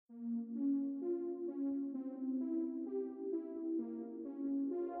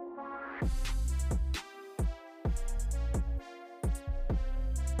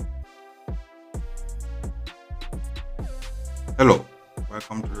Hello,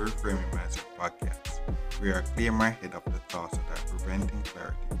 welcome to the Reframing Mindset podcast. We are clear my head of the thoughts that are preventing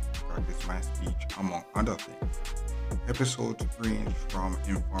clarity and practice my speech, among other things. Episodes range from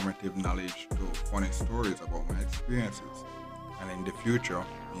informative knowledge to funny stories about my experiences, and in the future,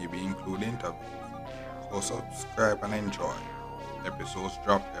 maybe include interviews. So subscribe and enjoy. Episodes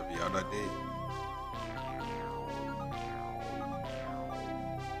drop every other day.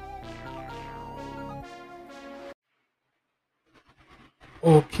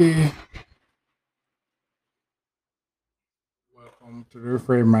 Okay, welcome to the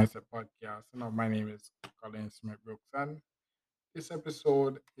Reframing Mindset podcast. My name is Colin Smith Brooks, and this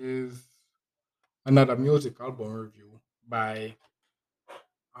episode is another music album review by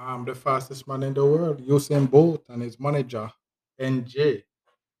the fastest man in the world, Usain Bolt, and his manager, NJ,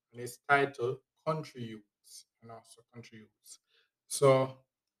 and it's titled Country Youths, and also Country Youths. So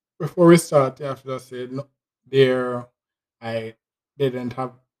before we start, I have to just say, no, there, I didn't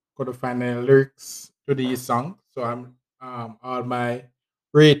have couldn't find any lyrics to the song, so I'm all my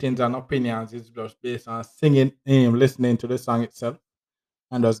ratings and opinions is just based on singing, listening to the song itself,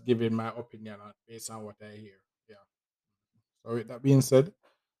 and just giving my opinion based on what I hear. Yeah. So with that being said,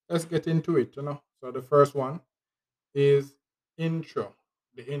 let's get into it. So the first one is intro,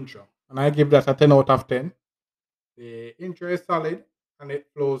 the intro, and I give that a 10 out of 10. The intro is solid and it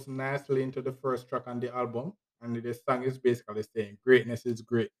flows nicely into the first track on the album. And the song is basically saying greatness is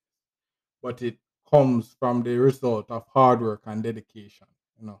great, but it comes from the result of hard work and dedication.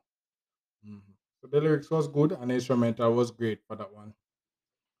 You know. Mhm. So the lyrics was good and the instrumental was great for that one.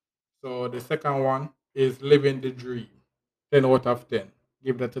 So the second one is living the dream. 10 out of 10.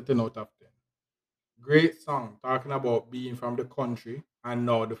 Give that a 10 out of 10. Great song talking about being from the country and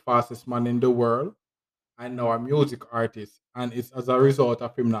now the fastest man in the world and now a music artist. And it's as a result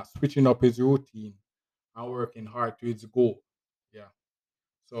of him not switching up his routine and working hard to his goal. Yeah.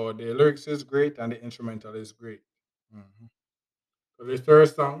 So the lyrics is great and the instrumental is great. Mhm. So the third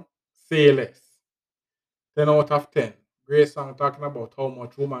song, Say Less. 10 out of 10. Great song talking about how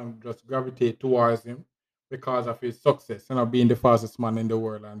much women just gravitate towards him because of his success, being the fastest man in the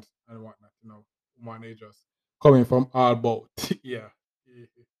world and whatnot. Woman is just coming from all about. Yeah.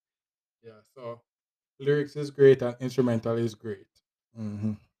 Yeah. So lyrics is great and instrumental is great.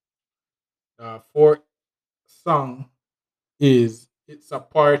 hmm The fourth song is It's a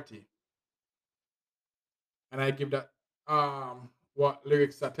Party. And I give that what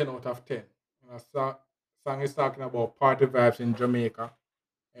lyrics a 10 out of 10. Song is talking about party vibes in Jamaica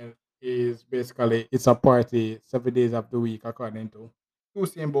and is basically it's a party 7 days of the week according to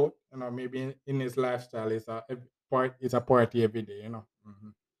Usain Bolt. Maybe in his lifestyle it's a party every day.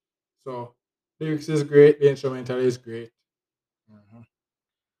 So lyrics is great, the instrumental is great. Mhm.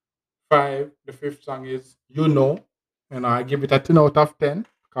 Five, the fifth song is You Know, and I give it a 10 out of 10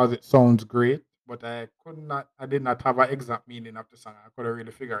 because it sounds great, but I did not have an exact meaning of the song. I couldn't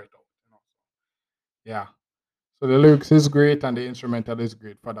really figure it out. Yeah. So the lyrics is great and the instrumental is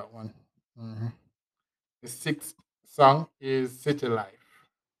great for that one. Mhm. The sixth song is City Life.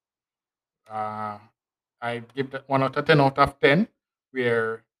 Uh, I give that 1 out of 10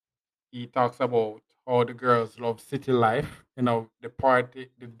 where he talks about how the girls love city life, the party,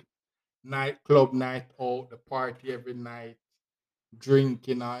 the nightclub night out, the party every night,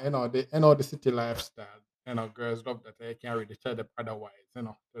 drinking, the city lifestyle. Girls love that. They can't really tell them otherwise,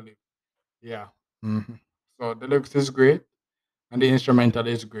 to live. Yeah. hmm So the lyrics is great and the instrumental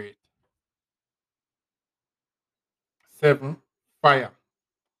is great. Seven, Fire.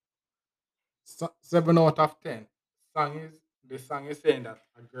 7 out of 10. Song is the song is saying that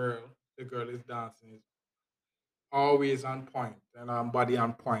the girl is dancing is always on point and her body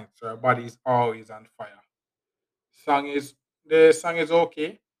on point. So her body is always on fire. Song is the song is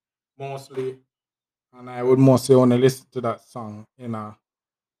okay, mostly, and I would mostly only listen to that song in a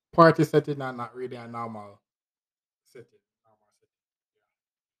party setting and not really a normal setting. Normal setting.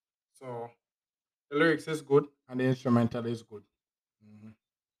 Yeah. So the lyrics is good and the instrumental is good. Mhm.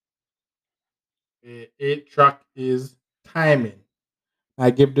 The eighth track is Timing.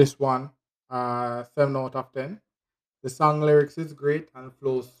 I give this one 7 out of 10. The song lyrics is great and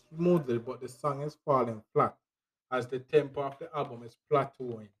flows smoothly, but the song is falling flat as the tempo of the album is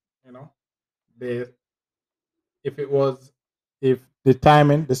plateauing. You know, the if it was if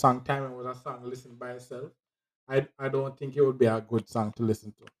the song timing was a song listened by itself, I don't think it would be a good song to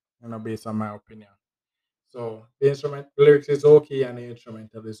listen to. Based on my opinion. So the lyrics is okay and the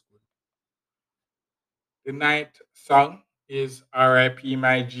instrumental is good. The ninth song is R.I.P.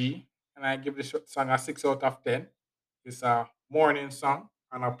 My G. and I give the song a 6 out of 10. It's a morning song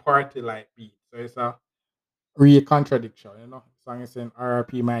and a party like beat. So it's a real contradiction, you know. Song is saying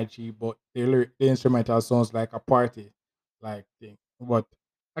RRP my G, but the instrumental sounds like a party like thing. But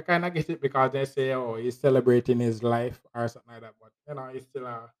I kind of get it because they say, oh, he's celebrating his life or something like that. But you know, it's still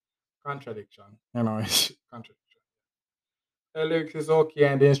a contradiction. You know, it's contradiction. The lyrics is okay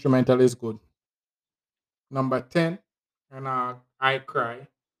and the instrumental is good. Number 10, and I Cry,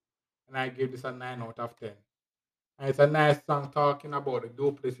 and I give this a 9 out of 10. And it's a nice song talking about the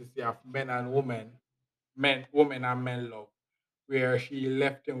duplicity of men and women, women and men love, where she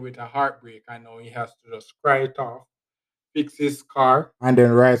left him with a heartbreak and now he has to just cry it off, fix his car, and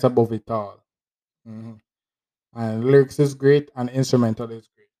then rise above it all. Mhm. And lyrics is great and instrumental is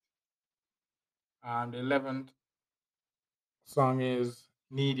great. And the 11th song is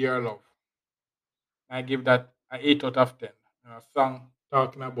Need Your Love. I give that a 8 out of 10. A song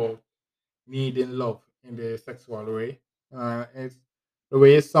talking about needing love in the sexual way. It's the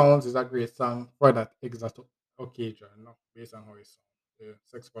way it sounds is a great song for that exact occasion, no? Based on how it sounds, the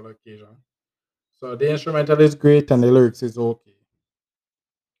sexual occasion. So the instrumental is great and the lyrics is okay.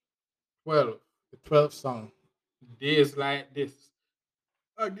 12, the 12th song, Days Like This.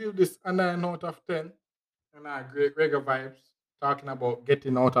 I give this a 9 out of 10. And I great reggae vibes talking about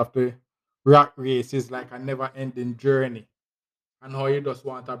getting out of the rat race is like a never ending journey and how you just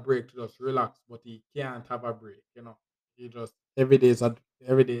want a break to just relax, but he can't have a break, you know. He just every day is like,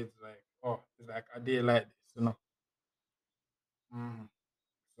 oh, it's like a day like this, you know. Mhm.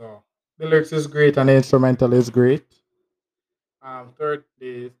 So the lyrics is great and the instrumental is great.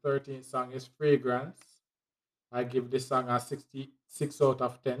 The 13th song is Fragrance. I give this song a 66 out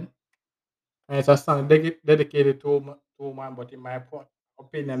of 10. And it's a song dedicated to a man, but in my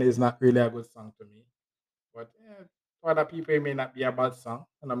opinion, it's not really a good song to me. But to other people, it may not be a bad song.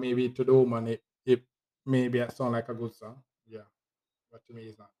 You know, maybe to the woman, it maybe it sound like a good song. Yeah, but to me,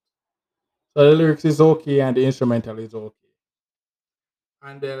 it's not. So the lyrics is okay and the instrumental is okay.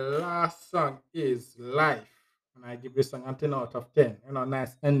 And the last song is Life. And I give this song a 10 out of 10. You know,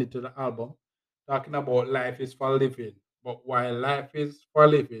 nice ending to the album. Talking about life is for living. But while life is for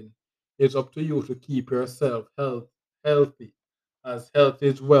living, it's up to you to keep yourself healthy. As health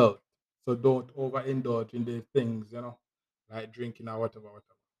is wealth. So don't overindulge in the things, you know, like drinking or whatever,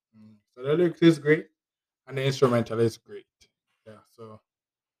 whatever. So the lyrics is great and the instrumental is great. Yeah, so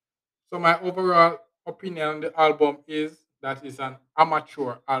my overall opinion on the album is that it's an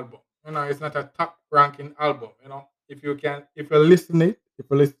amateur album. You know, it's not a top ranking album. You know, if you listen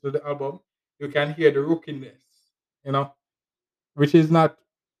to the album, you can hear the rookiness. You know, which is not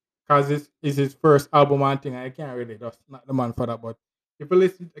because this is his first album and thing. I can't really just not the man for that. But if you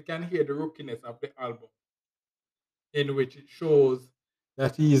listen, you can hear the rookiness of the album, in which it shows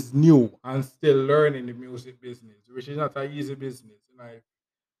that he is new and still learning the music business, which is not an easy business. You know,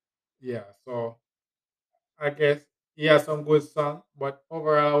 yeah. So I guess he has some good songs, but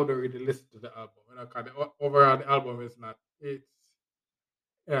overall, I would really listen to the album. You know, 'cause overall the album is not. It's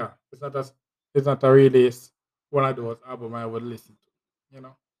yeah, it's not a really one of those album I would listen to. You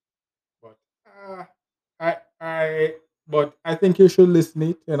know, but I but I think you should listen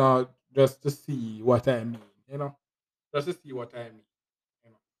it. You know, just to see what I mean. You know, just to see what I mean. You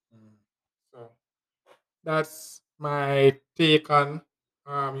know, so that's my take on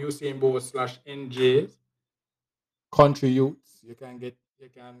Usain Bolt slash NJ's country youths. You can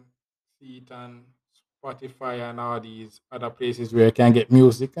see it on Spotify and all these other places where you can get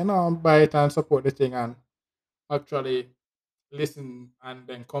music and buy it and support the thing and actually listen and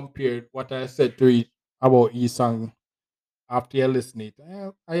then compare what I said to it about each song after you listen it.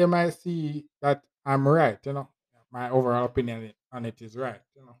 You might see that I'm right, you know. My overall opinion on it is right,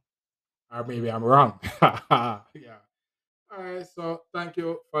 you know. Or maybe I'm wrong. Yeah. All right. So thank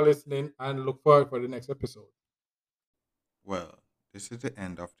you for listening and look forward for the next episode. Well, this is the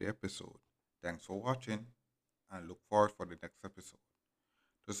end of the episode. Thanks for watching and look forward for the next episode.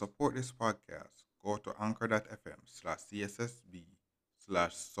 To support this podcast, go to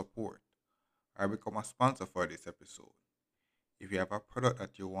anchor.fm/cssb/support or become a sponsor for this episode. If you have a product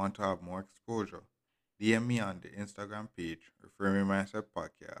that you want to have more exposure, DM me on the Instagram page, Reframing Mindset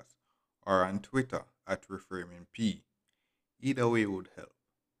Podcast, or on Twitter at ReframingP. Either way would help.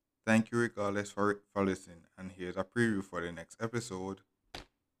 Thank you regardless for listening, and here's a preview for the next episode.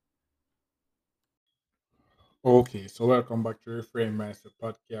 Okay, so welcome back to Reframe Master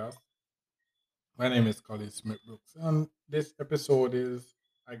Podcast. My name is Colin Smith Brooks, and this episode is,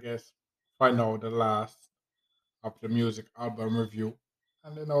 I guess, for now the last of the music album review.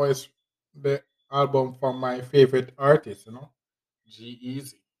 And you know, it's the album from my favorite artist, you know, G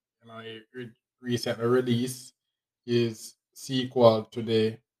Easy. He recently released his sequel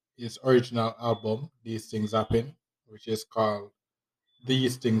to his original album, These Things Happen, which is called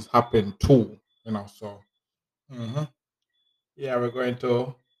These Things Happen Too. So mhm. Yeah, we're going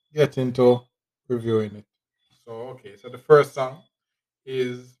to get into reviewing it. So okay, so the first song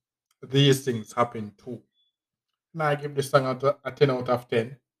is These Things Happen Too. Now I give this song a 10 out of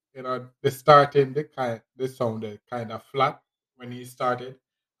 10. The starting, the sounded kind of flat when he started,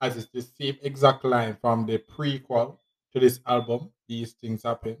 as it's the same exact line from the prequel to this album, These Things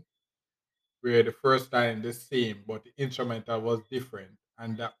Happen, where the first line the same, but the instrumental was different.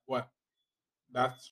 And that's